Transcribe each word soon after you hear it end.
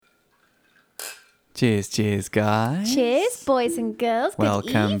Cheers, guys. Cheers, boys and girls. Good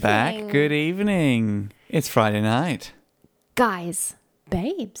Welcome back. evening. Good evening. It's Friday night. Guys,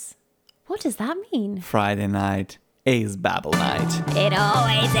 babes, what does that mean? Friday night is Babble night. It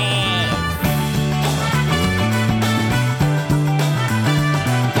always is.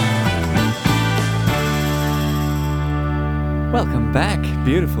 Welcome back,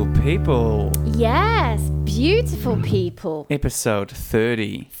 beautiful people. Yes, beautiful people. Episode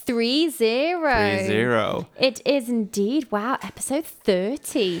 30. 30. 30. It is indeed. Wow, episode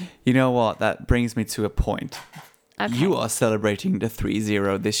 30. You know what? That brings me to a point. Okay. You are celebrating the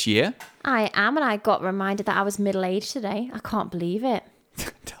 30 this year. I am, and I got reminded that I was middle-aged today. I can't believe it.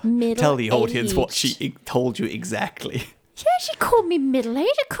 Tell the audience what Middle-aged. she told you exactly. Yeah, she called me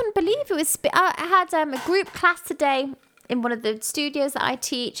middle-aged. I couldn't believe it. I had a group class today in one of the studios that I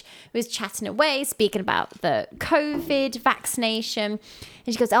teach. We was chatting away, speaking about the COVID vaccination.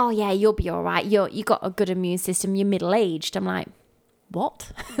 And she goes, oh, yeah, you'll be all right. You got a good immune system. You're middle-aged. I'm like,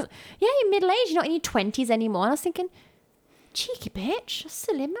 what? Yeah, you're middle-aged. You're not in your 20s anymore. And I was thinking, cheeky bitch. I'm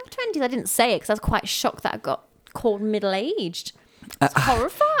still in my 20s. I didn't say it because I was quite shocked that I got called middle-aged. It's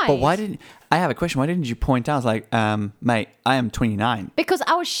horrified. But I have a question. Why didn't you point out, like, mate, I am 29. Because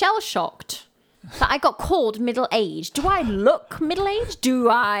I was shell-shocked that I got called middle-aged. Do I look middle-aged?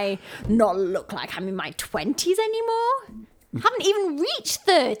 Do I not look like I'm in my 20s anymore? Haven't even reached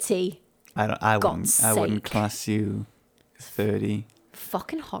 30. I God's wouldn't sake. class you 30.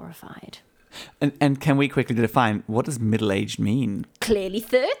 Fucking horrified. And can we quickly define what does middle-aged mean? Clearly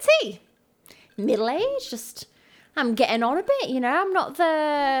 30. Middle-aged, just... I'm getting on a bit, you know. I'm not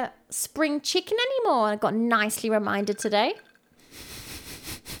the spring chicken anymore. I got nicely reminded today.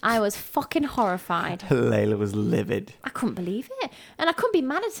 I was fucking horrified. Layla was livid. I couldn't believe it. And I couldn't be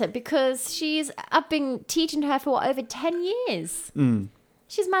mad at her because I've been teaching her for over 10 years.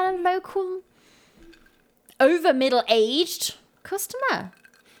 She's my local over middle-aged customer.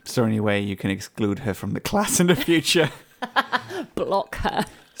 Is there any way you can exclude her from the class in the future? Block her.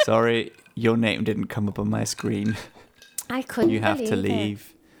 Sorry, your name didn't come up on my screen. I couldn't You have to believe it.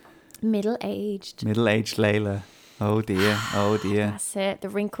 leave. Middle-aged. Middle-aged Layla. Oh dear, oh dear. That's it. The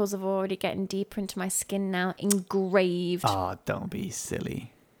wrinkles are already getting deeper into my skin now. Engraved. Oh, don't be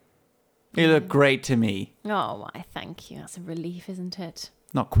silly. You look great to me. Oh, why, thank you. That's a relief, isn't it?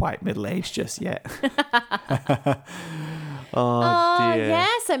 Not quite middle-aged just yet. Oh dear. Yeah,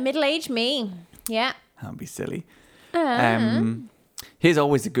 so middle-aged me. Yeah. Don't be silly. Here's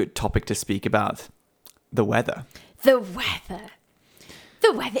always a good topic to speak about. The weather. The weather.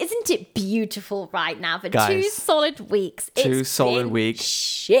 The weather. Isn't it beautiful right now for Guys, 2 solid weeks? two solid weeks.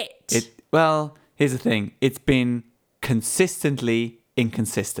 Shit. Well, here's the thing. It's been consistently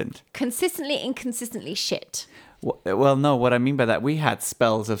inconsistent. Consistently, inconsistently shit. Well, no, what I mean by that, we had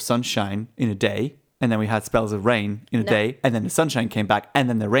spells of sunshine in a day, and then we had spells of rain in a day, and then the sunshine came back, and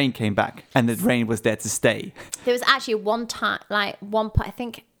then the rain came back, and the rain was there to stay. There was actually one time, I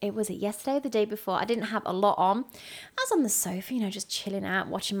think it was yesterday or the day before. I didn't have a lot on. I was on the sofa, just chilling out,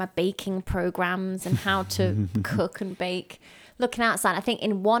 watching my baking programs and how to cook and bake, looking outside. I think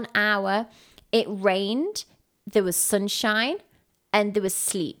in 1 hour, it rained, there was sunshine, and there was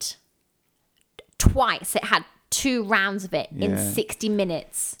sleet. Twice. It had 2 rounds of it in Yeah. 60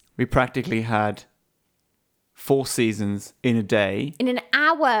 minutes. We practically had 4 seasons in a day, In an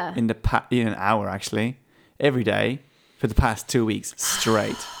hour. in an hour actually, every day for the past 2 weeks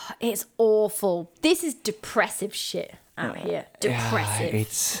straight. It's awful. This is depressive shit out here. Depressive.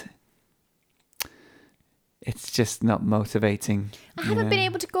 It's just not motivating. I haven't been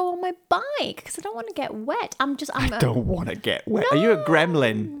able to go on my bike because I don't want to get wet. I'm I don't want to get wet. Are you a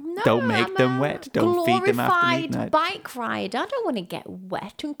gremlin? No, Don't make I'm them a wet. Don't feed them after glorified midnight. bike rider. I don't want to get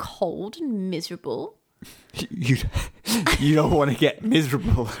wet and cold and miserable You don't want to get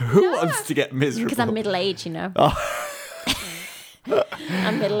miserable. Who wants to get miserable? because I'm middle-aged, I'm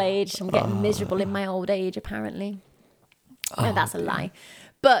middle-aged. I'm getting miserable in my old age, apparently. No, that's a lie.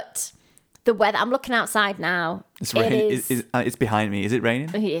 But the weather, I'm looking outside now. It's raining. It's behind me. Is it raining?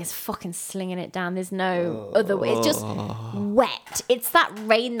 It's fucking slinging it down. There's no other way. It's just wet. It's that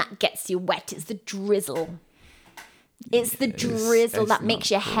rain that gets you wet. It's the drizzle. It's the drizzle it's that not makes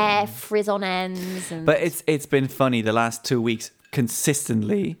your hair frizz on ends. And But it's been funny the last 2 weeks,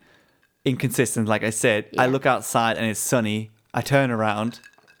 consistently inconsistent. Like I said, I Yeah. look outside and it's sunny. I turn around.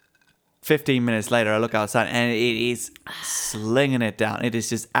 15 minutes later, I look outside and it is slinging it down. It is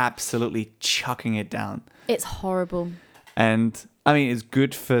just absolutely chucking it down. it's horrible. And I mean, it's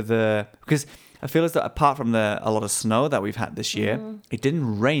good because I feel as though apart from a lot of snow that we've had this year, it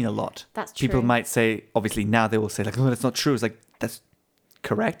didn't rain a lot. That's People true. might say, obviously now they will say like, oh, that's not true. It's like, that's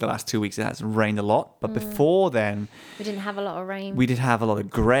correct. The last 2 weeks it has rained a lot. But before then, We didn't have a lot of rain. we did have a lot of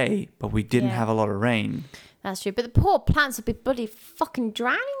grey, but we didn't Yeah. have a lot of rain. That's true. But the poor plants would be bloody fucking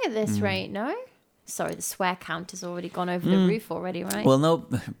drowning at this rate, no? Sorry, the swear count has already gone over the roof already, right? Well, no,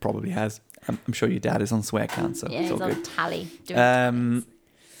 probably has. I'm sure your dad is on swear count, so yeah, it's all he's on good. tally. Doing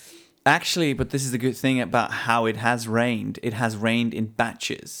Actually, but this is the good thing about how it has rained. It has rained in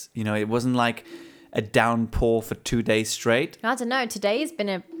batches. You know, it wasn't like a downpour for 2 days straight. I don't know. Today's been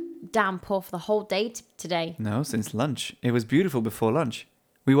a downpour for the whole day today. No, since lunch. It was beautiful before lunch.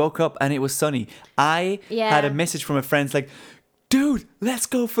 We woke up and it was sunny. I Yeah. had a message from a friend like, dude, let's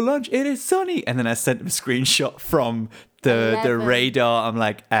go for lunch. It is sunny. And then I sent him a screenshot from the 11. radar. I'm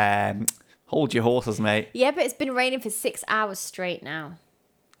like, hold your horses, mate. Yeah, but it's been raining for 6 hours straight now.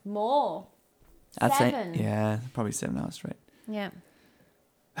 More. I'd Seven. say, yeah, probably 7 hours straight. Yeah.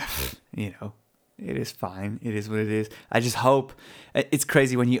 You know, it is fine. It is what it is. I just hope it's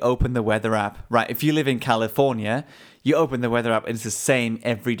crazy when you open the weather app, right? If you live in California, you open the weather app and it's the same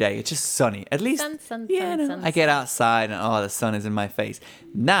every day. It's just sunny. At least, Sun, yeah, no, sun, I get outside and the sun is in my face.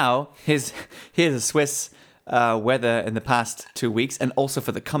 Now, here's a Swiss weather in the past 2 weeks, and also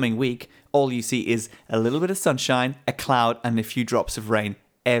for the coming week. All you see is a little bit of sunshine, a cloud, and a few drops of rain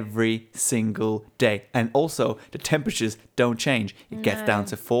every single day. And also, the temperatures don't change. It gets down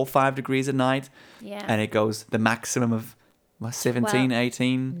to 4 or 5 degrees at night, Yeah. and it goes the maximum of 17,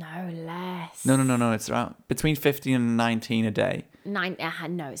 18. No less. No. It's around between 15 and 19 a day. No,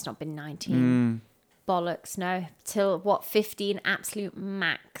 it's not been 19. Bollocks, no. Till what, 15 absolute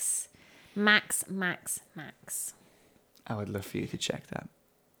max. Max. I would love for you to check that.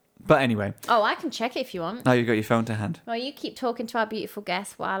 But anyway, Oh, I can check it if you want. now you've got your phone to hand. Well, you keep talking to our beautiful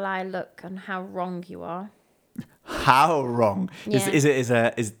guest while I look on how wrong you are. How wrong? Yeah. Is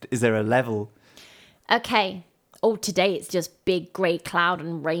there a level? Okay. Oh, today it's just big grey cloud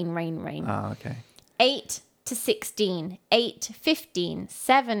and rain. Oh, okay. 8 to 16, 8, 15,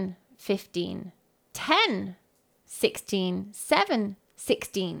 7, 15, 10, 16, 7,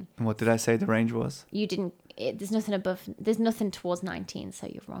 16. And what did I say the range was? You didn't, there's nothing towards 19, so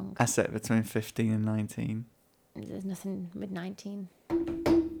you're wrong. I said between 15 and 19. There's nothing with 19.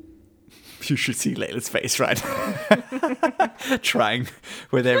 You should see Layla's face right now. Trying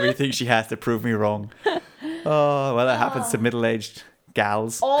with everything she has to prove me wrong. Oh, well, that happens to middle-aged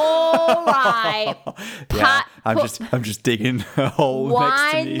gals. All right. Yeah, I'm just digging a hole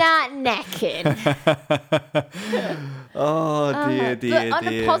next to Why me. not naked? Oh, dear, But on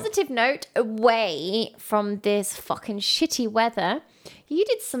a positive note, away from this fucking shitty weather, you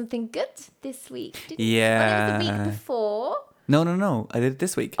did something good this week, didn't you? Yeah. Well, it was the week before. No. I did it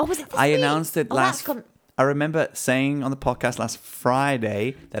this week. Oh, was it this I week? announced it Oh, last. that's I remember saying on the podcast last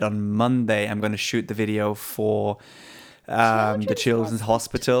Friday that on Monday I'm going to shoot the video for the Children's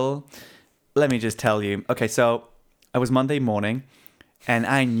Hospital. Let me just tell you. Okay, so it was Monday morning, and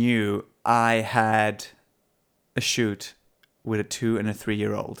I knew I had a shoot with a 2 and a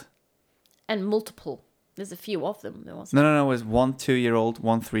 3-year-old. And multiple. There's a few of them. There wasn't. No. It was 1 2-year-old,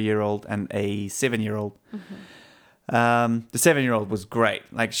 1 3-year-old, and a 7-year-old. The 7-year-old was great.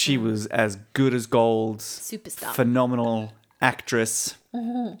 Like, she was as good as gold. Superstar. Phenomenal actress.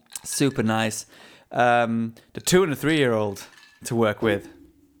 Super nice. The 2 and the 3-year-old to work with.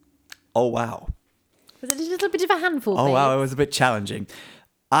 Oh, wow. Was it a little bit of a handful? Oh, babe? wow. It was a bit challenging.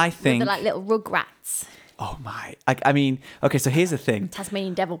 I think... They're like little rugrats. Oh, my. I mean, okay, so here's the thing.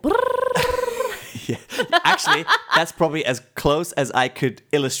 Tasmanian devil. Yeah. Actually, that's probably as close as I could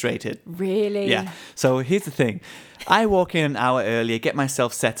illustrate it. Really? Yeah. So here's the thing. I walk in an hour earlier, get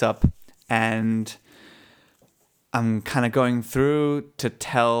myself set up, and I'm kind of going through to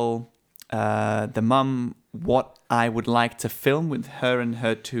tell the mum what I would like to film with her and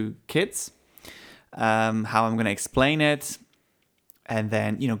her 2 kids, how I'm going to explain it, and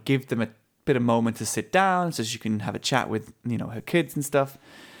then, give them a bit of moment to sit down so she can have a chat with, her kids and stuff.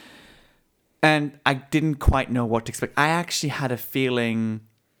 And I didn't quite know what to expect. I actually had a feeling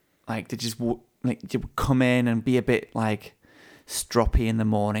like they just they would come in and be a bit like stroppy in the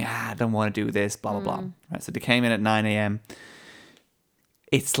morning. I don't want to do this, blah, blah, blah. Right, so they came in at 9 a.m.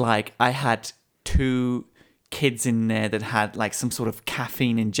 It's like I had 2 kids in there that had like some sort of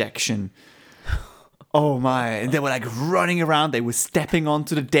caffeine injection. Oh my. And they were like running around. They were stepping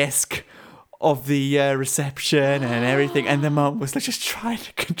onto the desk of the reception and everything, and the mum was like just trying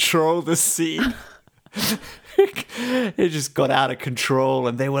to control the scene. It just got out of control,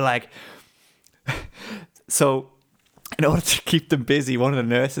 and they were like, so in order to keep them busy, one of the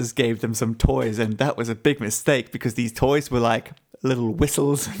nurses gave them some toys, and that was a big mistake because these toys were like little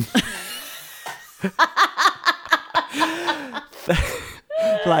whistles.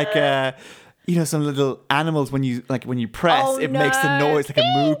 like some little animals when you press, it makes the noise like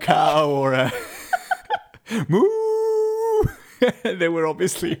a moo cow or a moo. They were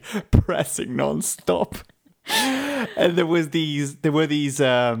obviously pressing non-stop. And there were these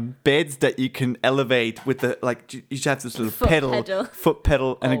beds that you can elevate with the you just have this little foot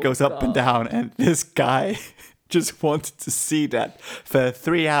pedal, and it goes up and down. And this guy just wanted to see that for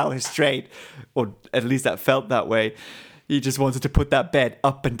 3 hours straight, or at least that felt that way. He just wanted to put that bed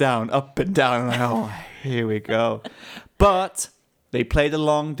up and down, up and down. And oh, here we go. But they played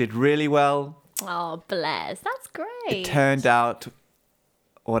along, did really well. Oh, bless. That's great. It turned out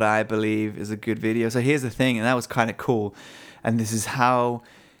what I believe is a good video. So here's the thing, and that was kind of cool. And this is how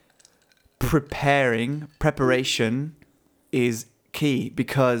preparation is key,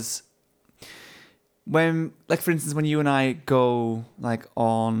 because when, for instance, when you and I go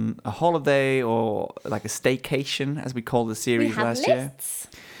on a holiday or a staycation, as we called the series last year.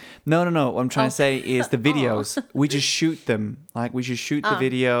 No. What I'm trying to say is the videos. We just shoot them. We just shoot the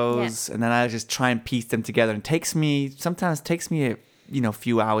videos, and then I just try and piece them together. And sometimes takes me a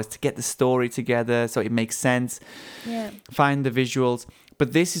few hours to get the story together so it makes sense. Yeah. Find the visuals.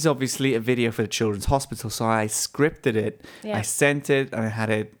 But this is obviously a video for the Children's Hospital, so I scripted it. Yeah. I sent it, and I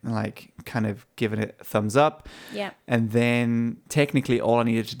had it kind of given it a thumbs up. Yeah. And then technically all I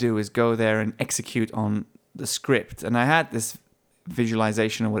needed to do is go there and execute on the script. And I had this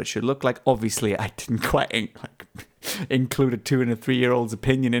visualization of what it should look like. Obviously, I didn't quite include a 2 and a 3-year-old's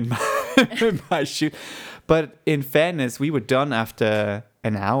opinion in my shoot. But in fairness, we were done after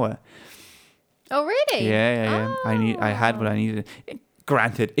an hour. Oh, really? Yeah. Oh. I had what I needed.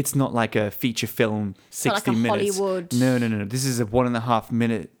 Granted, it's not like a feature film, 60 minutes. Hollywood. No. This is a 1.5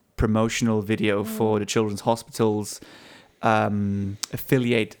 minute promotional video for the Children's Hospital's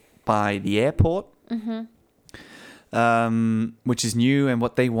affiliate by the airport. Mm-hmm. Which is new, and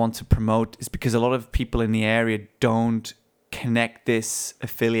what they want to promote is because a lot of people in the area don't connect this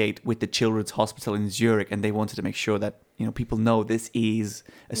affiliate with the Children's Hospital in Zurich, and they wanted to make sure that people know this is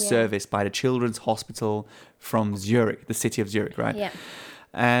a service by the Children's Hospital from Zurich, the city of Zurich, right? Yeah.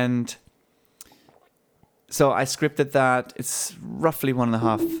 And so I scripted that. It's roughly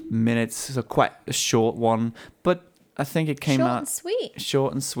 1.5 minutes, so quite a short one, but I think it came out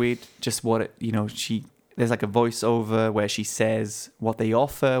short and sweet. Just what it, there's a voiceover where she says what they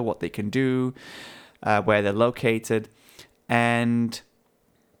offer, what they can do, where they're located. And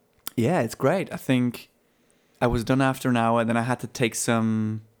yeah, it's great. I think I was done after an hour, and then I had to take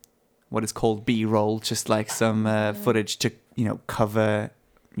some what is called B-roll, just some footage to, cover,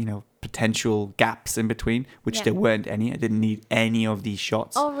 potential gaps in between, which there weren't any. I didn't need any of these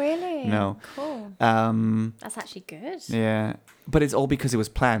shots. Oh, really? No. Cool. That's actually good. Yeah. But it's all because it was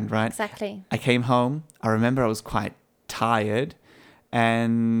planned, right? Exactly. I came home. I remember I was quite tired,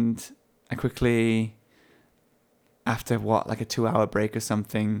 and I quickly, after a 2-hour break or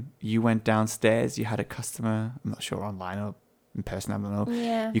something, you went downstairs. You had a customer. I'm not sure, online or in person. I don't know.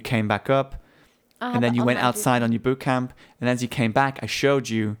 Yeah. You came back up, and then you went outside on your boot camp. And as you came back, I showed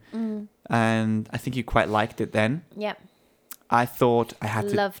you, and I think you quite liked it then. Yep. I thought I had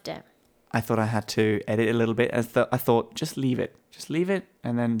to. Loved it. I thought I had to edit a little bit. I thought, just leave it,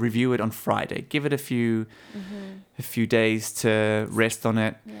 and then review it on Friday. Give it a few days to rest on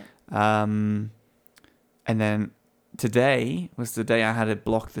it. Yeah. And then today was the day I had it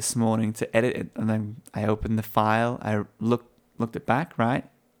blocked this morning to edit it, and then I opened the file. I looked it back, right?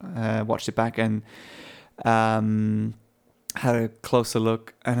 Watched it back, and had a closer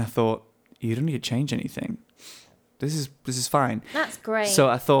look, and I thought, you don't need to change anything. This is fine. That's great. So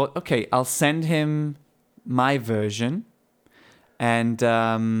I thought, okay, I'll send him my version and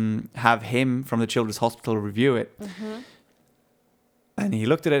have him from the Children's Hospital review it. Mm-hmm. And he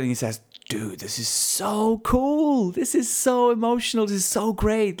looked at it and he says, dude, this is so cool. This is so emotional. This is so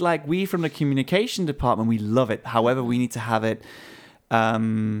great. We from the communication department, we love it. However, we need to have it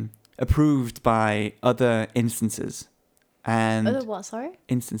approved by other instances. And other what, sorry?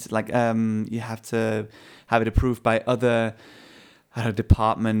 Instances. You have to have it approved by other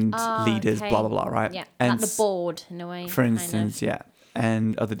department leaders, blah, blah, blah, right? Yeah, and the board, in a way. For instance, yeah.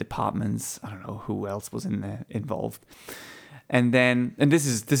 And other departments, I don't know who else was involved. And this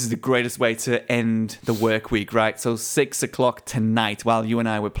is the greatest way to end the work week, right? So 6:00 tonight, while you and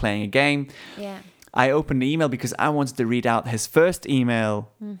I were playing a game, I opened the email because I wanted to read out his first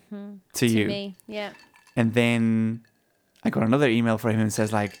email to you. Me, yeah. And then I got another email from him and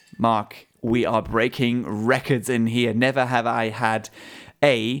says Mark, we are breaking records in here. Never have I had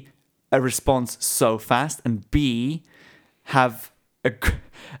a response so fast, and B, have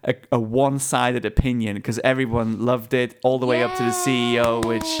a one-sided opinion because everyone loved it all the way up to the CEO,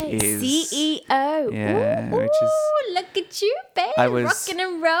 which is CEO. Yeah, Ooh, which is look at you, babe. I was- rocking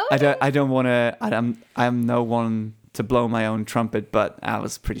and rolling. I don't want to. I'm no one to blow my own trumpet, but I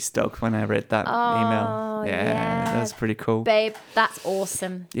was pretty stoked when I read that email. Yeah, that was pretty cool. Babe, that's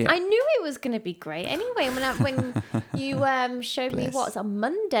awesome. Yeah. I knew it was going to be great. Anyway, when you showed me Bless. what's on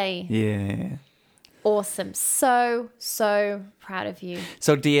Monday. Yeah. Awesome. So proud of you.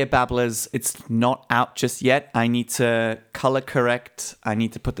 So, dear babblers, it's not out just yet. I need to color correct. I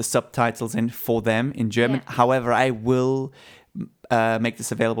need to put the subtitles in for them in German. Yeah. However, I will make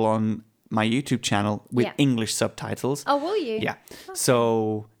this available on my YouTube channel with Yeah. English subtitles. Oh, will you? Yeah.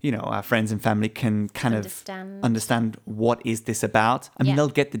 So, our friends and family can kind of understand what is this about. I mean, Yeah. they'll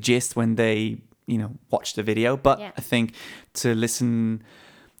get the gist when they, watch the video. But Yeah. I think to listen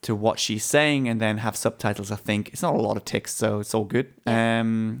to what she's saying and then have subtitles, I think it's not a lot of text, so it's all good. Yeah.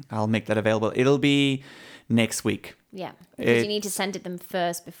 I'll make that available. It'll be next week. Yeah. Because you need to send it them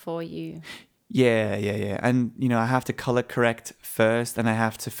first before you... Yeah. And, I have to color correct first, and I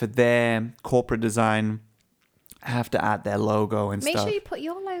have to, for their corporate design, I have to add their logo and Make stuff. sure you put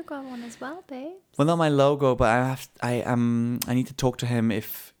your logo on as well, babe. Well, not my logo, but I need to talk to him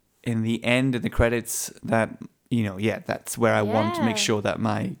if in the end of the credits that, that's where I want to make Yeah. sure that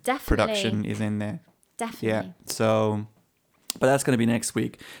my Definitely. production is in there. Definitely. Yeah. So, but that's going to be next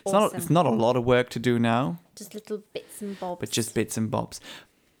week. Awesome. It's not a lot of work to do now, Just little bits and bobs. but just bits and bobs.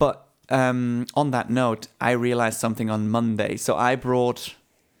 But on that note, I realized something on Monday. So I brought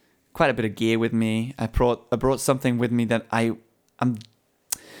quite a bit of gear with me. I brought something with me that I'm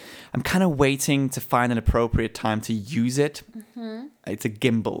kind of waiting to find an appropriate time to use it. Mm-hmm. It's a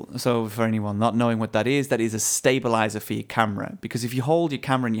gimbal. So for anyone not knowing what that is a stabilizer for your camera. Because if you hold your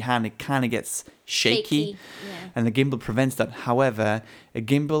camera in your hand, it kind of gets shaky. Yeah. And the gimbal prevents that. However, a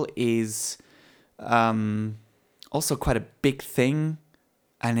gimbal is also quite a big thing,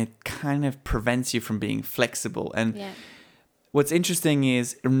 and it kind of prevents you from being flexible. And Yeah. what's interesting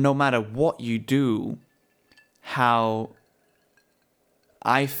is no matter what you do, how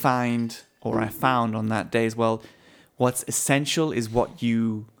I found on that day as well, what's essential is what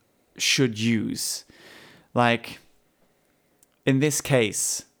you should use. Like, in this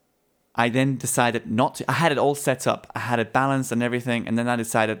case, I then decided not to. I had it all set up. I had it balanced and everything. And then I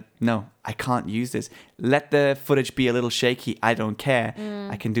decided, no, I can't use this. Let the footage be a little shaky. I don't care.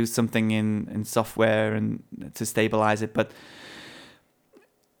 I can do something in software and to stabilize it. But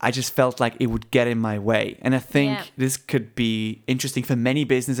I just felt like it would get in my way. And I think this could be interesting for many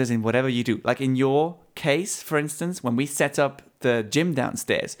businesses in whatever you do. Like in your case, for instance, when we set up the gym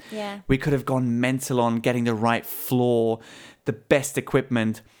downstairs, we could have gone mental on getting the right floor, the best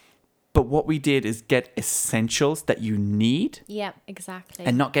equipment. But what we did is get essentials that you need. Yeah, exactly.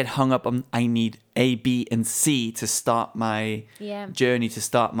 And not get hung up on, I need A, B, and C to start my journey, to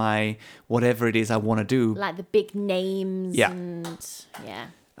start my whatever it is I want to do. Like the big names. Yeah. And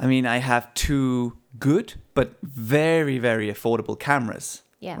I mean, I have two good but very, very affordable cameras.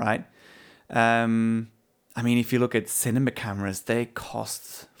 Yeah. Right? I mean, if you look at cinema cameras, they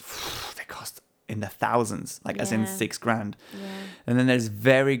cost in the thousands, like as in $6,000. Yeah. And then there's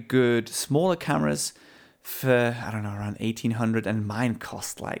very good smaller cameras for, I don't know, around 1,800. And mine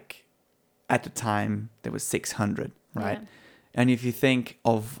cost like, at the time, there was 600, right? Yeah. And if you think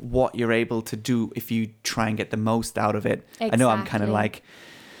of what you're able to do if you try and get the most out of it, I know I'm kind of like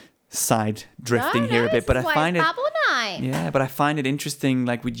side drifting here a bit, but I find it, but I find it interesting,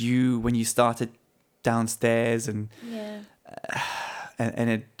 like with you when you started downstairs and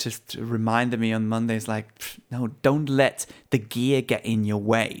it just reminded me on Mondays, like, no, don't let the gear get in your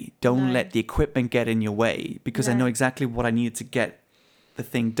way. Don't let the equipment get in your way, because I know exactly what I needed to get the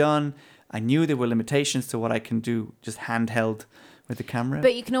thing done. I knew there were limitations to what I can do just handheld with the camera.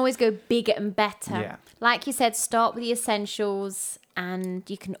 But you can always go bigger and better. Yeah. Like you said, start with the essentials and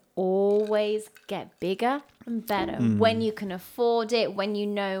you can always get bigger and better when you can afford it, when you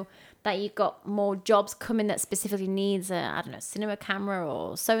know that you've got more jobs coming that specifically needs a, cinema camera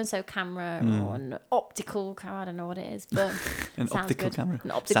or so-and-so camera or an optical camera. I don't know what it is, but An sounds optical good. camera.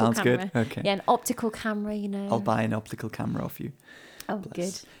 An optical Sounds camera. good. Okay. Yeah, an optical camera, you know. I'll buy an optical camera off you. Oh,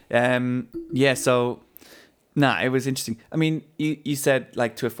 good. So, it was interesting. I mean, you said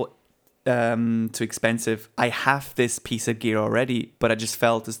like to afford, too expensive. I have this piece of gear already, but I just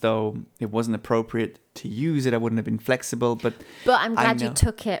felt as though it wasn't appropriate to use it. I wouldn't have been flexible, but I'm glad you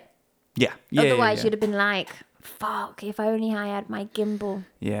took it. Yeah. Otherwise, you'd have been like, fuck, if only I had my gimbal.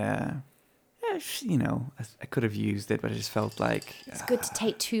 Yeah. I could have used it, but I just felt like it's good to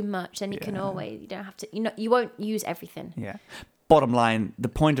take too much. Then you can always, you don't have to, you won't use everything. Yeah. bottom line, the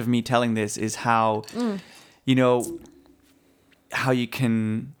point of me telling this is how, you know, how you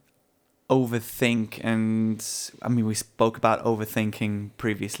can overthink. And I mean, we spoke about overthinking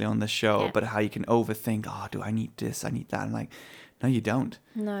previously on the show, but how you can overthink, oh, do I need this? I need that. And like, no, you don't.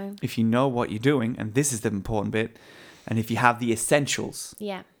 No. If you know what you're doing, and this is the important bit, and if you have the essentials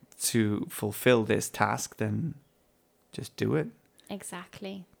to fulfill this task, then just do it.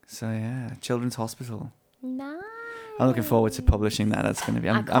 Exactly. So yeah, Children's Hospital. Nice. I'm looking forward to publishing that. That's going to be.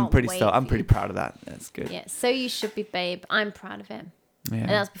 I'm pretty stoked. I'm pretty proud of that. That's good. Yeah. So you should be, babe. I'm proud of it. Yeah. And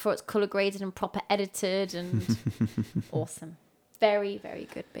that's before it's color graded and proper edited and awesome. Very, very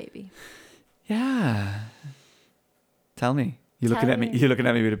good, baby. Yeah. Tell me. You're looking at me. You're looking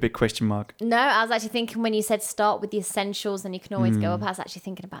at me with a big question mark. No, I was actually thinking when you said start with the essentials and you can always go up. I was actually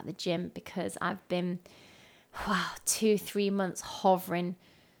thinking about the gym because I've been, 2-3 months hovering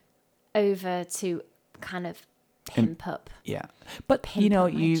over to kind of pimp up. Yeah, but you know,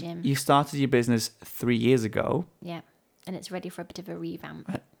 you started your business 3 years ago. Yeah, and it's ready for a bit of a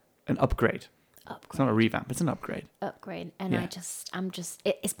revamp. An upgrade. It's not a revamp, it's an upgrade. And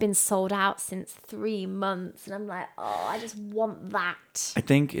it's been sold out since 3 months. And I'm like, oh, I just want that. I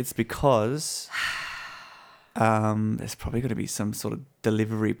think it's because there's probably going to be some sort of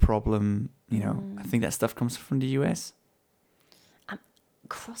delivery problem. You know, I think that stuff comes from the US.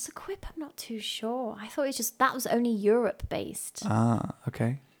 Cross Equip, I'm not too sure. I thought that was only Europe based. Ah,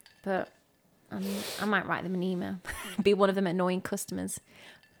 okay. But I might write them an email. Be one of them annoying customers.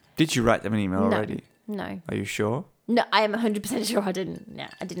 Did you write them an email already? No. Are you sure? No, I am 100% sure I didn't. Yeah,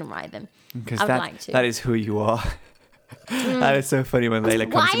 I didn't write them. Because that is who you are. That is so funny when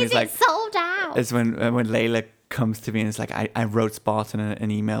Layla comes Why to me. is it sold out? It's when Layla comes to me and it's like, I wrote Spartan an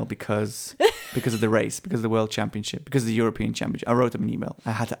email because of the race, because of the World Championship, because of the European Championship. I wrote them an email.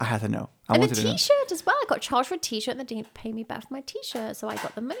 I had to know. I and wanted the to know. T-shirt as well. I got charged for a T-shirt and they didn't pay me back for my T-shirt, so I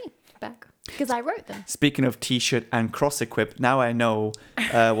got the money back because I wrote them. Speaking of T-shirt and Cross Equip, now I know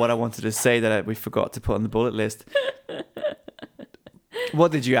what I wanted to say that we forgot to put on the bullet list.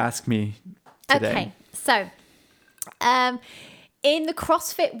 What did you ask me today? Okay, so in the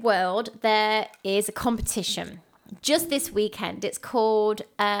CrossFit world, there is a competition just this weekend. It's called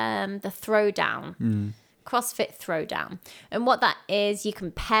the Throwdown. CrossFit Throwdown. And what that is, you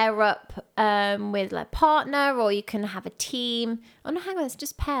can pair up with a partner or you can have a team. Oh, no, hang on, it's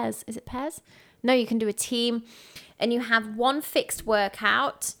just pairs. Is it pairs? No, you can do a team and you have one fixed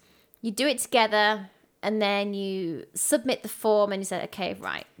workout. You do it together and then you submit the form and you say, okay,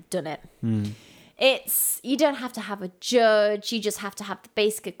 right, done it. You don't have to have a judge. You just have to have the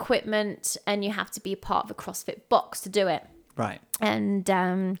basic equipment and you have to be a part of a CrossFit box to do it. Right. And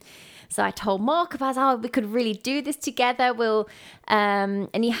so I told Mark about we could really do this together.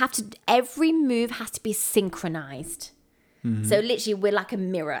 And you have to, every move has to be synchronized. So literally we're like a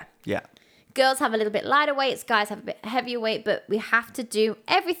mirror. Yeah. Girls have a little bit lighter weights, guys have a bit heavier weight, but we have to do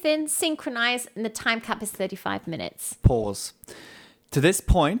everything synchronized and the time cap is 35 minutes. Pause. To this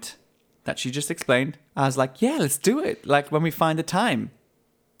point that she just explained, I was like, yeah, let's do it. Like when we find the time.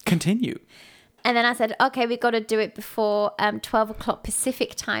 Continue. And then I said, okay, we got to do it before 12 o'clock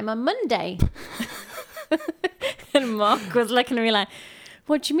Pacific time on Monday. And Mark was looking at me like,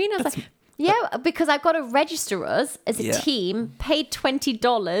 what do you mean? I was like, yeah, because I've got to register us as a team, paid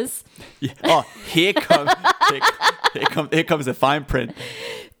 $20. Yeah. Oh, here comes the fine print.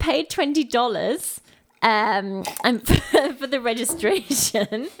 Paid $20 and for the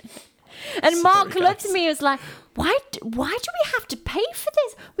registration. And Mark looked at me and was like, why do we have to pay for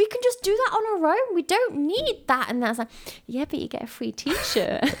this? We can just do that on our own. We don't need that. And I was like, yeah, but you get a free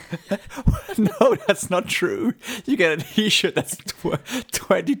T-shirt. No, that's not true. You get a T-shirt that's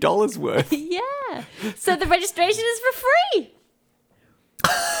 $20 worth. Yeah. So the registration is for free.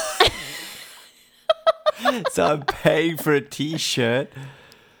 So I'm paying for a T-shirt.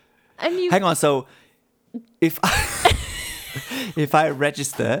 And Hang on, so if I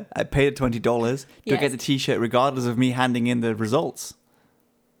register, I pay the $20, do I get the T-shirt regardless of me handing in the results?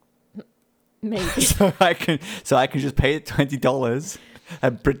 Maybe. So I can just pay the $20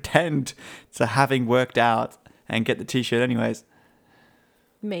 and pretend to having worked out and get the T-shirt anyways.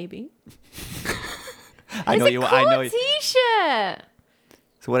 Maybe. I know you. I know. T-shirt.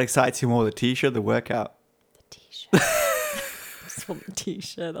 So what excites you more, the T-shirt, or the workout? The T-shirt. Just want the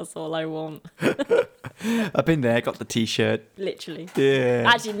T-shirt. That's all I want. I've been there, got the T-shirt. Literally.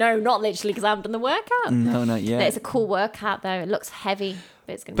 Yeah. Actually, no, not literally, because I haven't done the workout. No, not yet. It's a cool workout, though. It looks heavy,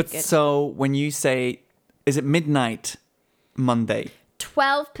 but it's going to be good. But so when you say, is it midnight Monday?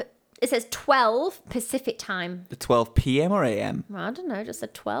 12. It says 12 Pacific time. The 12 p.m. or a.m.? I don't know, just a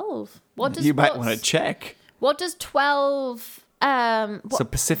 12. You might want to check. What does 12 So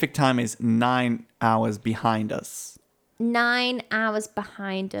Pacific time is 9 hours behind us. 9 hours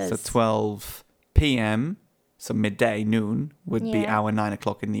behind us. So 12 p.m., so midday, noon, would be Yeah. our 9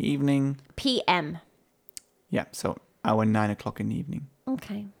 o'clock in the evening. PM. Yeah, so our 9 o'clock in the evening.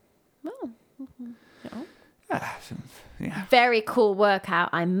 Okay. Well, Yeah, very cool workout,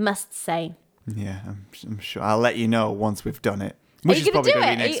 I must say. yeah, I'm sure. I'll let you know once we've done it. Are Which you is gonna probably do going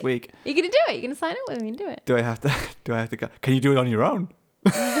to it? be next week. Are you going to do it? You're going to sign up with me and do it? Do I have to? Do I have to go? Can you do it on your own?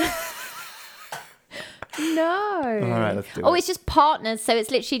 No. All right, let's do Oh, it. it's just partners. So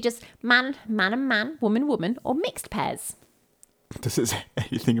it's literally just man and man, woman, or mixed pairs. Does it say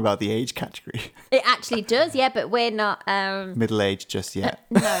anything about the age category? It actually does, yeah, but we're not. Middle age just yet.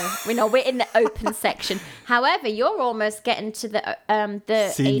 No, we're not. We're in the open section. However, you're almost getting to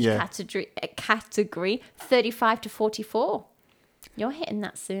the Senior. age category 35 to 44. You're hitting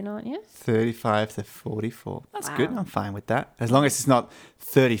that soon, aren't you? 35 to 44. That's good. Wow. I'm fine with that. As long as it's not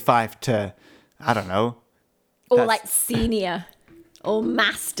 35 to, I don't know. Or That's- like senior or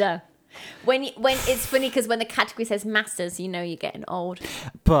master. When it's funny because when the category says masters, you know you're getting old.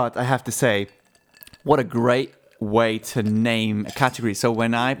 But I have to say, what a great way to name a category. So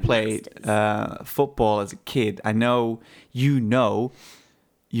when I played football as a kid, I know you're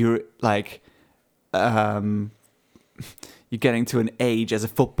like, you're getting to an age as a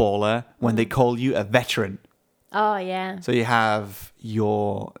footballer when they call you a veteran. Oh yeah. So you have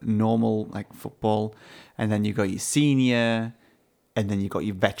your normal like football, and then you got your senior, and then you got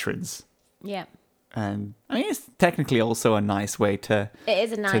your veterans. Yeah. And I mean, it's technically also a nice way to It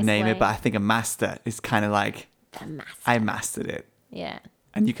is a nice name way. it, but I think a master is kind of like A master. I mastered it, Yeah.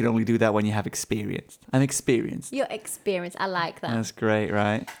 and you can only do that when you have experience. I'm experienced. Your experience. I like that. That's great,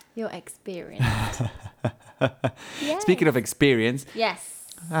 right? Your experience. Yes. Speaking of experience, Yes.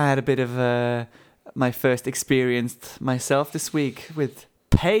 I had a bit of my first experience myself this week with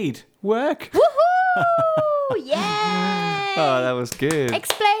paid work. Woohoo! Yay! Oh, that was good.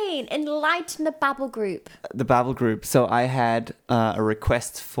 Explain. Enlighten the Babel group. The Babel group. So I had a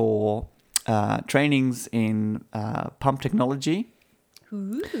request for trainings in pump technology.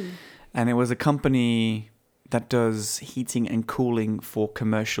 Ooh. And it was a company that does heating and cooling for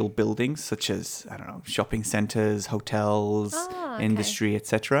commercial buildings, such as, I don't know, shopping centers, hotels, Okay. industry,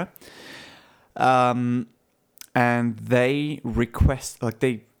 etc. And they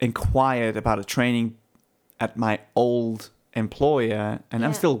inquired about a training at my old employer, and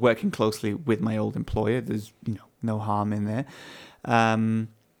I'm Yeah. still working closely with my old employer. There's, no harm in there. And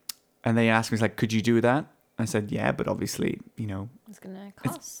they asked me, like, could you do that? I said, yeah, but obviously, It's going to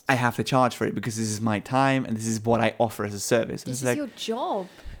cost. I have to charge for it because this is my time and this is what I offer as a service. This It's is like, your job.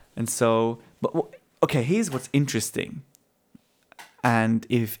 and so, okay, here's what's interesting. And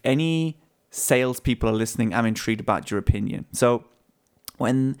if any salespeople are listening, I'm intrigued about your opinion. So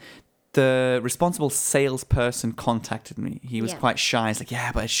when the responsible salesperson contacted me, he was Yeah. quite shy. He's like,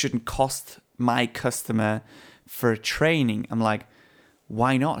 yeah, but it shouldn't cost my customer for a training. I'm like,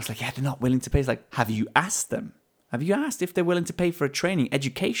 why not? It's like, yeah, they're not willing to pay. It's like, have you asked them? Have you asked if they're willing to pay for a training?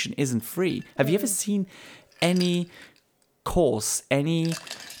 Education isn't free. Have you ever seen any course, any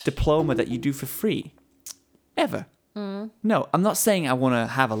diploma that you do for free? Ever? No, I'm not saying I want to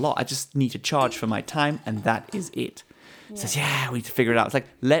have a lot. I just need to charge for my time, and that is it. He says, yeah, we need to figure it out. It's like,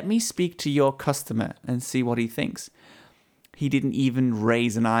 let me speak to your customer and see what he thinks. He didn't even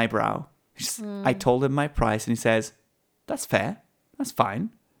raise an eyebrow. I told him my price, and he says, that's fair. That's fine.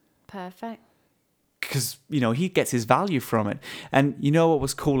 Perfect. Because, he gets his value from it. And you know what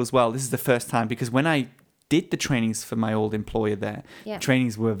was cool as well? This is the first time, because when I did the trainings for my old employer there, Yeah.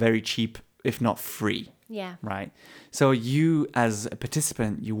 trainings were very cheap, if not free, Yeah. right? So you, as a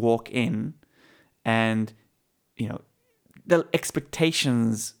participant, you walk in and, the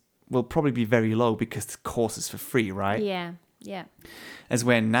expectations will probably be very low because the course is for free, right? Yeah. Yeah. As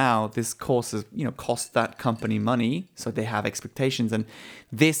when now this course is, costs that company money, so they have expectations. And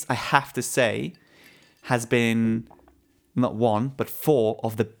this, I have to say, has been not one, but 4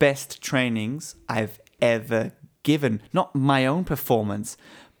 of the best trainings I've ever given. Not my own performance,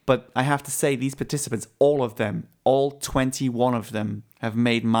 but I have to say these participants, all of them, all 21 of them, have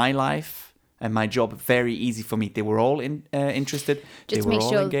made my life and my job very easy for me. They were all interested. They Just were make all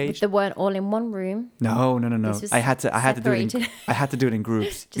sure engaged. they weren't all in one room. No. This was I had to do it. separated. I had to do it in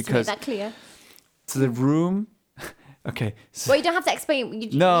groups Just to make because that clear. so the room. Okay. So, Well, you don't have to explain.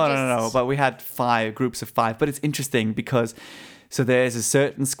 no. But we had 5 groups of 5. But it's interesting because so there's a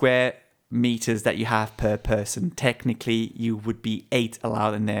certain square meters that you have per person. Technically, you would be 8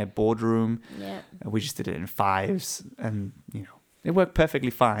 allowed in their boardroom. Yeah. We just did it in 5s, and it worked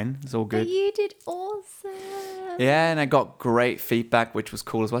perfectly fine. It's all But good. you did awesome. Yeah, and I got great feedback, which was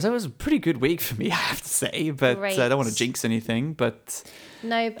cool as well. So it was a pretty good week for me, I have to say. But I don't want to jinx anything. But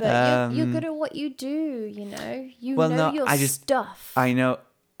No, but you're good at what you do, you know. You know your stuff. I know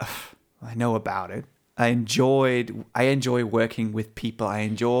about it. I enjoy working with people. I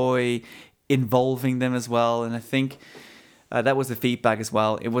enjoy involving them as well. And I think that was the feedback as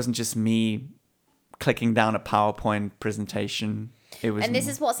well. It wasn't just me clicking down a PowerPoint presentation. And this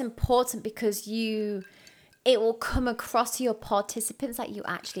is what's important, because it will come across to your participants that you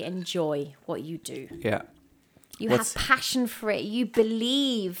actually enjoy what you do. Yeah. You have passion for it. You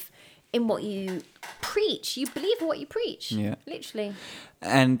believe in what you preach. You believe in what you preach. Yeah. Literally.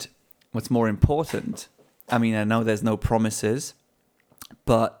 And what's more important, I mean, I know there's no promises,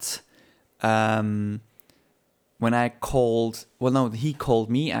 but when I called, he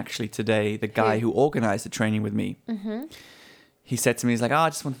called me actually today, the guy who organized the training with me. Mm-hmm. He said to me, he's like, I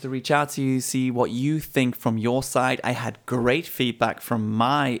just wanted to reach out to you, see what you think from your side. I had great feedback from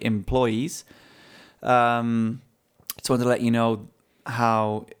my employees. Just wanted to let you know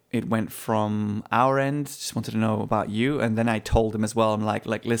how it went from our end. Just wanted to know about you. And then I told him as well, I'm like,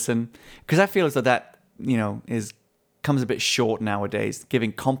 listen, because I feel as though that, comes a bit short nowadays,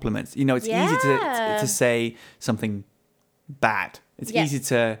 giving compliments. It's easy to say something bad. It's easy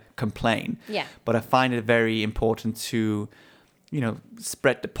to complain. Yeah. But I find it very important to,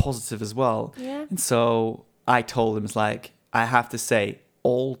 spread the positive as well. Yeah. And so I told him, it's like, I have to say,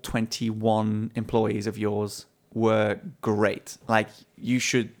 all 21 employees of yours were great. Like, you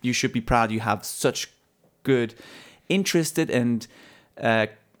should be proud. You have such good, interested and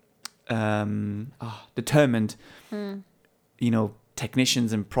determined,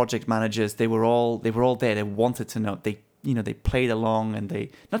 technicians and project managers. They were all there. They wanted to know. They played along, and they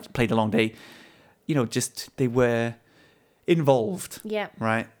were involved. Yeah.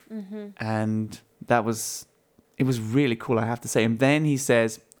 Right. Mm-hmm. And it was really cool, I have to say. And then he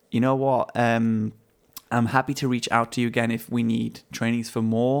says, you know what? I'm happy to reach out to you again if we need trainings for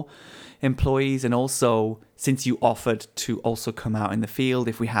more employees. And also, since you offered to also come out in the field,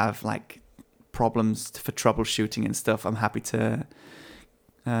 if we have like problems for troubleshooting and stuff, I'm happy to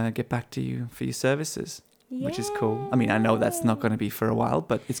get back to you for your services, which is cool. I mean, I know that's not going to be for a while,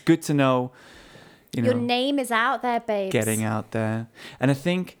 but it's good to know, your name is out there, babes. Getting out there. And I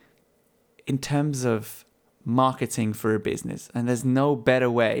think in terms of marketing for a business, and there's no better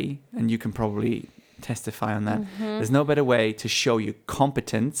way, and you can probably testify on that, there's no better way to show your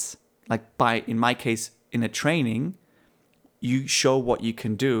competence, like in my case, in a training, you show what you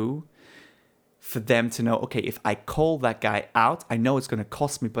can do for them to know, okay, if I call that guy out, I know it's going to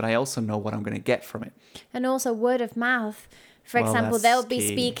cost me, but I also know what I'm going to get from it. And also word of mouth. For example, they'll be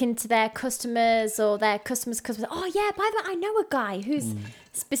speaking to their customers or their customers. Oh yeah, by the way, I know a guy who's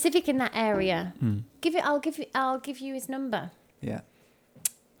specific in that area. I'll give you his number. Yeah.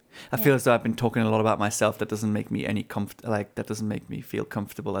 I feel as though I've been talking a lot about myself. That doesn't make me that doesn't make me feel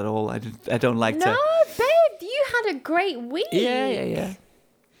comfortable at all. I don't like to. No, babe, you had a great week. Yeah.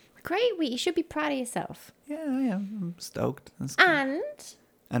 Great week. You should be proud of yourself. Yeah, I'm stoked. That's cool.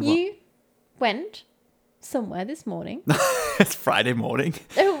 And you went somewhere this morning. It's Friday morning.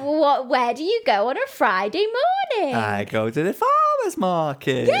 Where do you go on a Friday morning? I go to the farmer's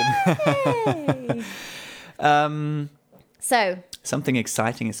market. Yay! So something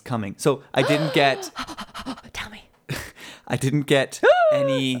exciting is coming. So I didn't get. Tell me. I didn't get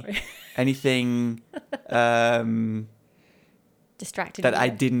anything. Distracted that I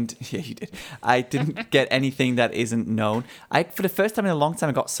didn't. Yeah, you did. I didn't get anything that isn't known. For the first time in a long time,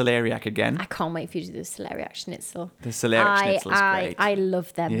 I got celeriac again. I can't wait for you to do the celeriac schnitzel. The celeriac schnitzel is great. I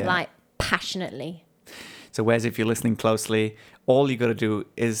love them, like, passionately. So, Wes, if you're listening closely, all you got to do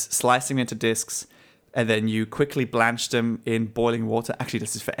is slice them into discs, and then you quickly blanch them in boiling water. Actually,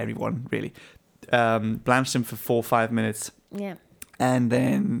 this is for everyone, really. Blanch them for 4 or 5 minutes. Yeah. And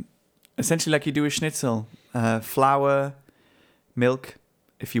then, essentially, like you do a schnitzel, flour, milk.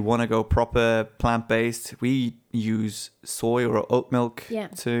 If you want to go proper plant-based, we use soy or oat milk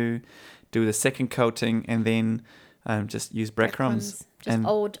to do the second coating, and then just use breadcrumbs. Just and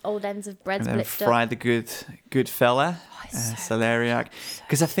old ends of bread, and then fry the good fella, celeriac.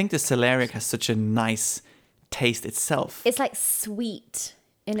 Because I think the celeriac has such a nice taste itself. It's like sweet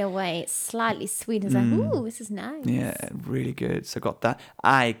in a way. It's slightly sweet. It's like, ooh, this is nice. Yeah, really good. So I got that.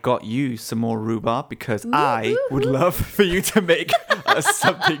 I got you some more rhubarb because I would love for you to make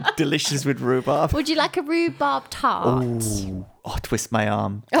something delicious with rhubarb. Would you like a rhubarb tart? Ooh. Oh, twist my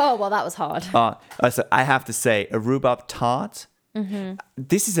arm. Oh, well, that was hard. So I have to say, a rhubarb tart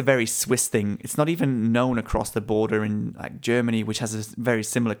This is a very Swiss thing. It's not even known across the border in like Germany, which has a very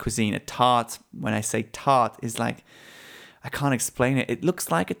similar cuisine. A tart, when I say tart, is like, I can't explain it. It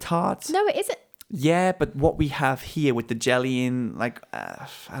looks like a tart. No, it isn't. Yeah, but what we have here with the jelly in, like, I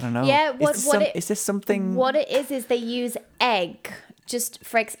don't know. Yeah, is this something? What it is they use egg. Just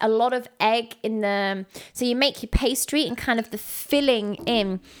for a lot of egg in the. So you make your pastry and kind of the filling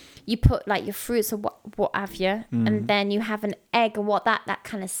in. You put like your fruits or what have you, and then you have an egg, and that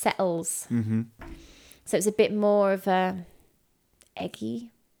kind of settles. Mm-hmm. So it's a bit more of a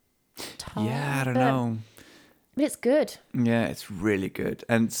eggy tart. Yeah, I don't know. But it's good. Yeah, it's really good.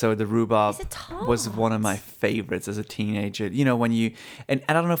 And so the rhubarb was one of my favorites as a teenager. You know, when you... And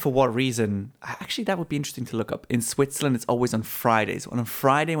I don't know for what reason. Actually, that would be interesting to look up. In Switzerland, it's always on Fridays. On a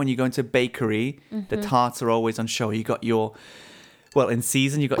Friday, when you go into a bakery, the tarts are always on show. You got your... Well, in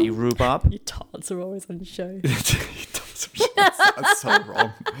season, you got your rhubarb. Your tarts are always on show. That sounds so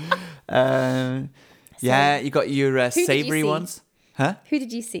wrong. Yeah, you got your savoury ones. Huh? Who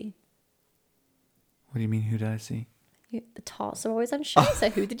did you see? What do you mean, who did I see? The tarts are always on show, so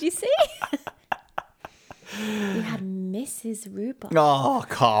who did you see? You had Mrs. Rhubarb. Oh,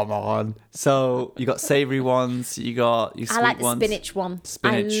 come on. So you got savoury ones, you got your sweet ones. I like the spinach one.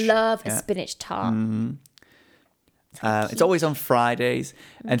 Spinach. I love a spinach tart. It's always on Fridays.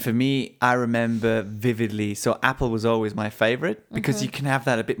 And for me, I remember vividly. So apple was always my favorite because you can have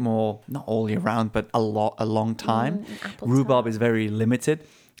that a bit more, not all year round, but a long time. Rhubarb is very limited.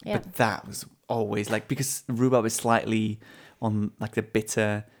 Yeah. But that was always like, because rhubarb is slightly on like the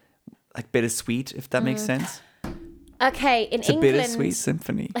bittersweet, if that makes sense. Okay, in it's England... a bittersweet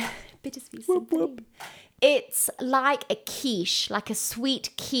symphony. Bittersweet symphony. It's like a quiche, like a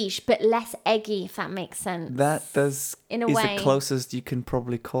sweet quiche, but less eggy, if that makes sense. That is way. The closest you can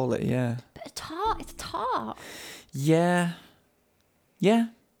probably call it, yeah. But it's a tart. Yeah. Yeah,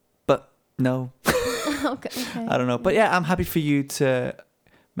 but no. Okay. I don't know. But yeah, I'm happy for you to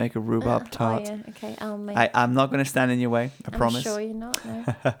make a rhubarb tart. Oh, yeah. Okay, I'll make I'm not going to stand in your way, I promise. I'm sure you're not, no.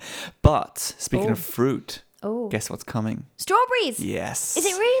 But speaking of fruit, guess what's coming? Strawberries! Yes. Is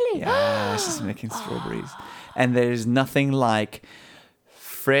it really? Yeah, she's making strawberries. And there's nothing like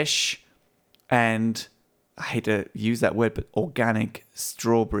fresh and, I hate to use that word, but organic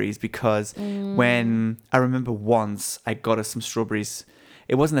strawberries, because when I remember once I got us some strawberries,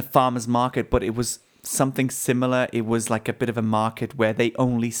 it wasn't a farmer's market, but it was something similar. It was like a bit of a market where they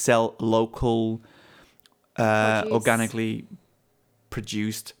only sell local, organically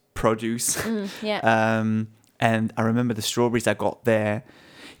produced produce. And I remember the strawberries I got there.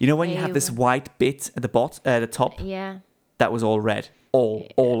 You know when you have this white bit at the top? Yeah. That was all red.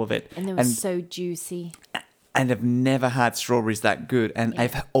 All of it. And they were so juicy. And I've never had strawberries that good. And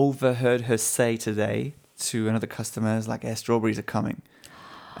I've overheard her say today to another customer, like, strawberries are coming.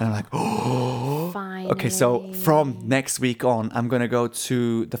 And I'm like, oh. Finally. Okay, so from next week on, I'm going to go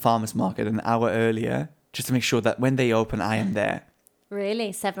to the farmer's market an hour earlier just to make sure that when they open, I am there.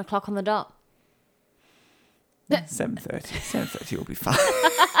 Really? 7 o'clock on the dot? 7:30. 7:30 will be fine.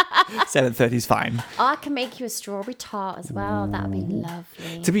 7:30 is fine. I can make you a strawberry tart as well. That would be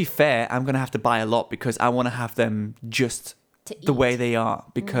lovely. To be fair, I'm going to have to buy a lot because I want to have them just the way they are.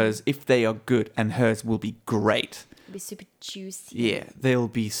 Because if they are good, and hers will be great. It'll be super juicy. Yeah, they'll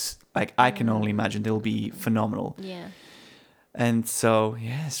be, like, I can only imagine they'll be phenomenal. Yeah. And so,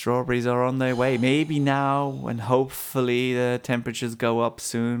 strawberries are on their way. Maybe now, and hopefully the temperatures go up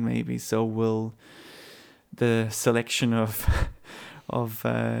soon. Maybe so will the selection of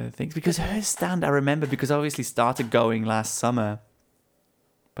things. Because her stand, I remember, because obviously started going last summer.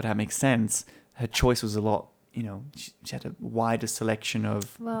 But that makes sense. Her choice was a lot, she had a wider selection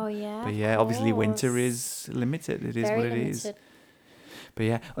of... Well, yeah. But yeah, obviously winter is limited. It is Very what it limited. is. But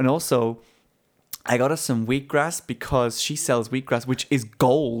yeah, and also... I got her some wheatgrass because she sells wheatgrass, which is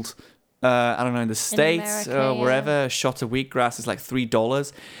gold. I don't know, in the States or wherever, a shot of wheatgrass is like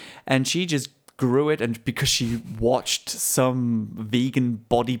 $3. And she just grew it, and because she watched some vegan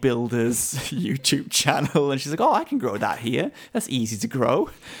bodybuilder's YouTube channel, and she's like, oh, I can grow that here. That's easy to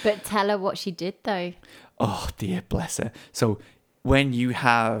grow. But tell her what she did, though. Oh, dear, bless her. So when you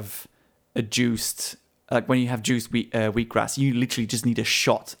have a juiced... Like when you have juiced wheatgrass, you literally just need a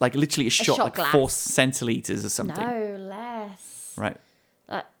shot. Like literally a shot like glass. 4 centiliters or something. No, less. Right.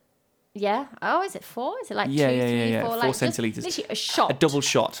 Yeah. Oh, is it 4? Is it like 2, 3, 4? 4 like centiliters. Literally a shot. A double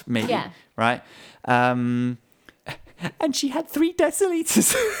shot, maybe. Yeah. Right. And she had 3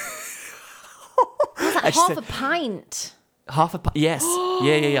 deciliters. That's like half a pint. Half a pint. Yes.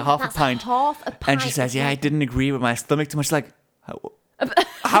 Yeah. Half a pint. Half a pint. And she says, I didn't agree with my stomach too much. Like,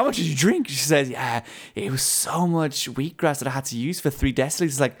 How much did you drink? She says, yeah, it was so much wheatgrass that I had to use for 3 deciliters.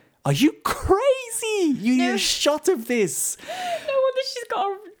 It's like, are you crazy? You need a shot of this. No wonder she's got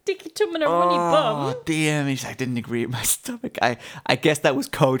a dicky tum and a runny bum. Oh, dear me. I didn't agree with my stomach. I guess that was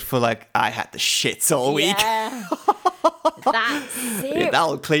code for like, I had the shits all week. Yeah. That's it.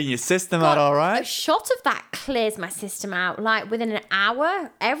 That'll clean your system out all A right. shot of that clears my system out. Like within an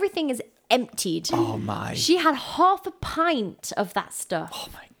hour, everything is emptied. Oh, my. She had half a pint of that stuff. Oh,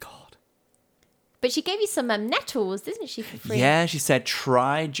 my God. But she gave you some nettles, didn't she, for free? Yeah, she said,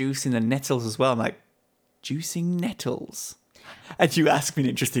 try juicing the nettles as well. I'm like, juicing nettles? And you asked me an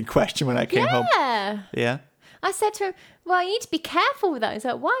interesting question when I came home. Yeah. Yeah. I said to her, well, you need to be careful with those.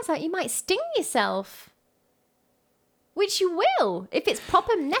 Like, why? It's like, you might sting yourself. Which you will. If it's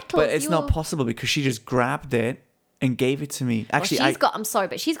proper nettles. But it's not possible because she just grabbed it and gave it to me. Actually, I'm sorry,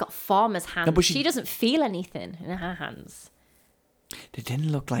 but she's got farmer's hands. No, but she doesn't feel anything in her hands. they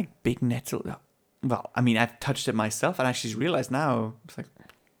didn't look like big nettles. Well, I mean, I've touched it myself and I actually realized now, it's like,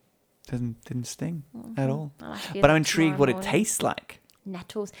 didn't sting at all. I'll have to do But that I'm intrigued what it tomorrow morning. tastes like.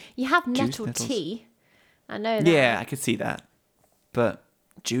 Nettles. You have nettle nettles. tea. I know that. Yeah, I could see that. But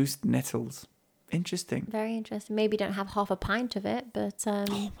juiced nettles. Interesting. Very interesting. Maybe don't have half a pint of it, but Oh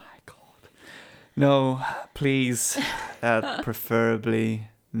my God. No, please. Preferably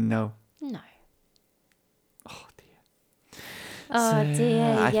no. no. Oh dear. Oh So,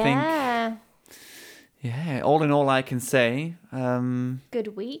 dear. I think- Yeah. Yeah, all in all, I can say,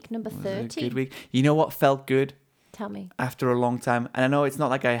 Good week, number it was a 30. good week. You know what felt good Tell me. after a long time? And I know it's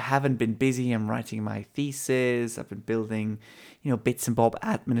not like I haven't been busy. I'm writing my thesis. I've been building, bits and bob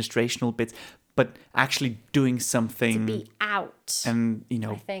administrational bits, but actually doing something Be out. and,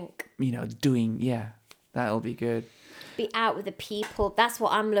 I think. doing, that'll be good. Be out with the people. That's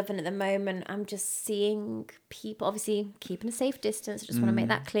what I'm loving at the moment. I'm just seeing people, obviously keeping a safe distance. I just want to make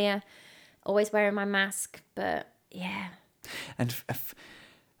that clear. Always wearing my mask, but yeah. And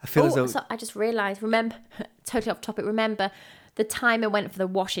I feel as though... So I just realised, remember, totally off topic, remember the timer went for the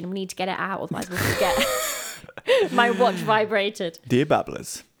washing. We need to get it out, otherwise we'll forget. My watch vibrated. Dear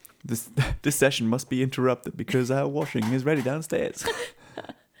babblers, this session must be interrupted because our washing is ready downstairs.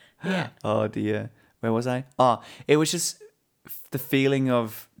 Yeah. Oh dear. Where was I? It was just the feeling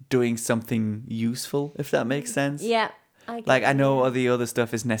of doing something useful, if that makes sense. Yeah. I get Like, I it. know the other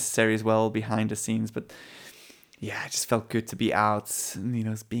stuff is necessary as well behind the scenes, but yeah, it just felt good to be out and,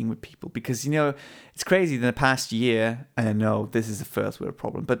 being with people because, it's crazy in the past year, and I know this is a first world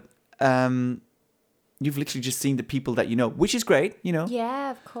problem, but you've literally just seen the people that which is great, Yeah,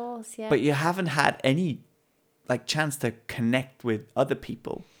 of course. Yeah. but you haven't had any chance to connect with other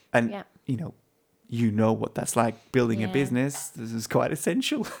people. And, Yeah. you know what that's like building a Yeah. business. This is quite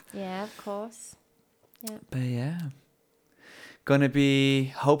essential. Yeah, of course. Yeah. But yeah, gonna be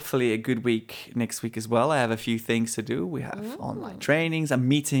hopefully a good week next week as well. I have a few things to do. We have online trainings. I'm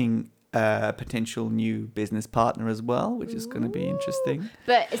meeting a potential new business partner as well, which is going to be interesting.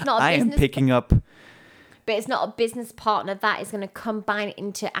 But it's not a I am business picking up. But it's not a business partner that is going to combine it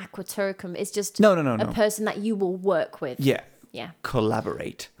into Aquaturicum. It's just No. a person that you will work with. Yeah. Yeah.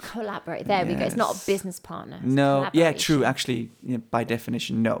 Collaborate. Collaborate. There we go. It's not a Yes. business partner. It's No. Yeah, collaboration. true. Actually, by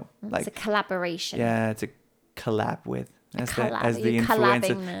definition, no. It's a collaboration. yeah, it's a collab with. collab. As the You're collabing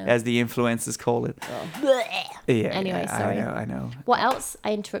influencer, now. as the influencers call it. Blech. Yeah. Anyway, yeah, sorry. I know. What else?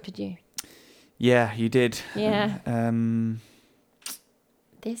 I interrupted you. Yeah, you did. Yeah.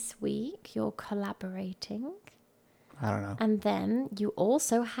 This week you're collaborating. I don't know. And then you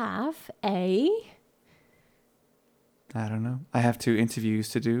also have I don't know. I have 2 interviews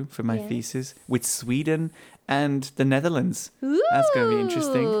to do for my Yes. thesis with Sweden and the Netherlands. That's going to be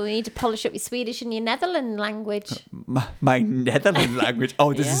interesting. You need to polish up your Swedish and your Netherlands language. My Netherlands language.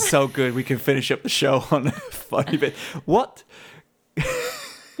 Oh, this is so good. We can finish up the show on a funny bit. What?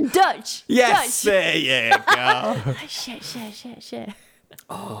 Dutch. Yes, Dutch. there you go. Shit.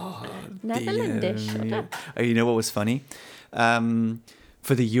 Oh, Netherlandish. dear Shut me. up. Oh, you know what was funny?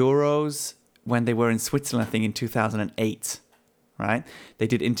 For the Euros, when they were in Switzerland, I think in 2008, right? They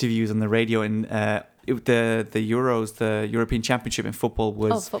did interviews on the radio, and the Euros, the European Championship in football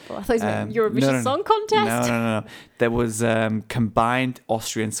was... football. I thought it was Eurovision no. Song Contest. No. There was combined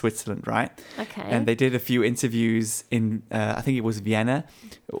Austria and Switzerland, right? Okay. And they did a few interviews in, I think it was Vienna,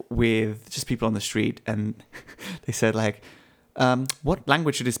 with just people on the street. And they said, what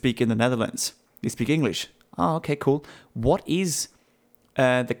language do they speak in the Netherlands? They speak English. Oh, okay, cool. What is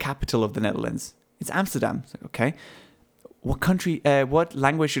the capital of the Netherlands? It's Amsterdam. It's like, okay. What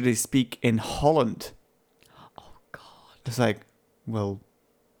language do they speak in Holland? Oh, God. It's like, well,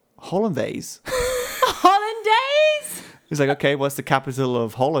 Hollandaise. Hollandaise? He's like, okay, what's the capital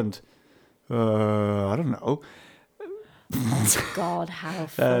of Holland? I don't know. God, how That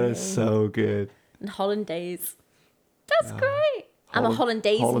funny. is so good. And Hollandaise. That's great. I'm a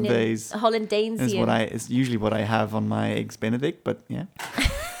Hollandaise Hollandaisian. is usually what I have on my eggs Benedict, but yeah.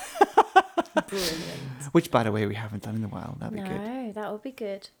 Brilliant. Which, by the way, we haven't done in a while. That'd be good. No, that would be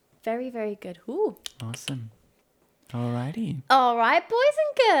good. Very, very good. Ooh. Awesome. Alrighty. All right, boys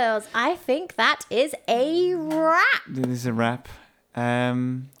and girls. I think that is a wrap. This is a wrap.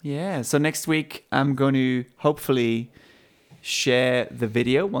 Yeah. So next week, I'm going to hopefully share the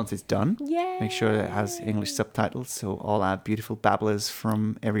video once it's done. Yeah. Make sure it has English subtitles so all our beautiful babblers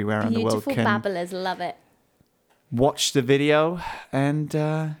from everywhere around the world Beautiful can babblers. Love it. watch the video. And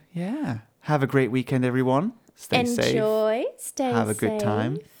yeah, have a great weekend, everyone. Stay safe. Enjoy. Stay Have a good safe.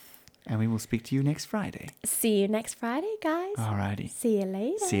 time. And we will speak to you next Friday. See you next Friday, guys. Alrighty. See you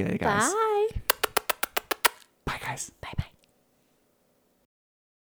later. See you later, guys. Bye. Bye, guys. Bye-bye.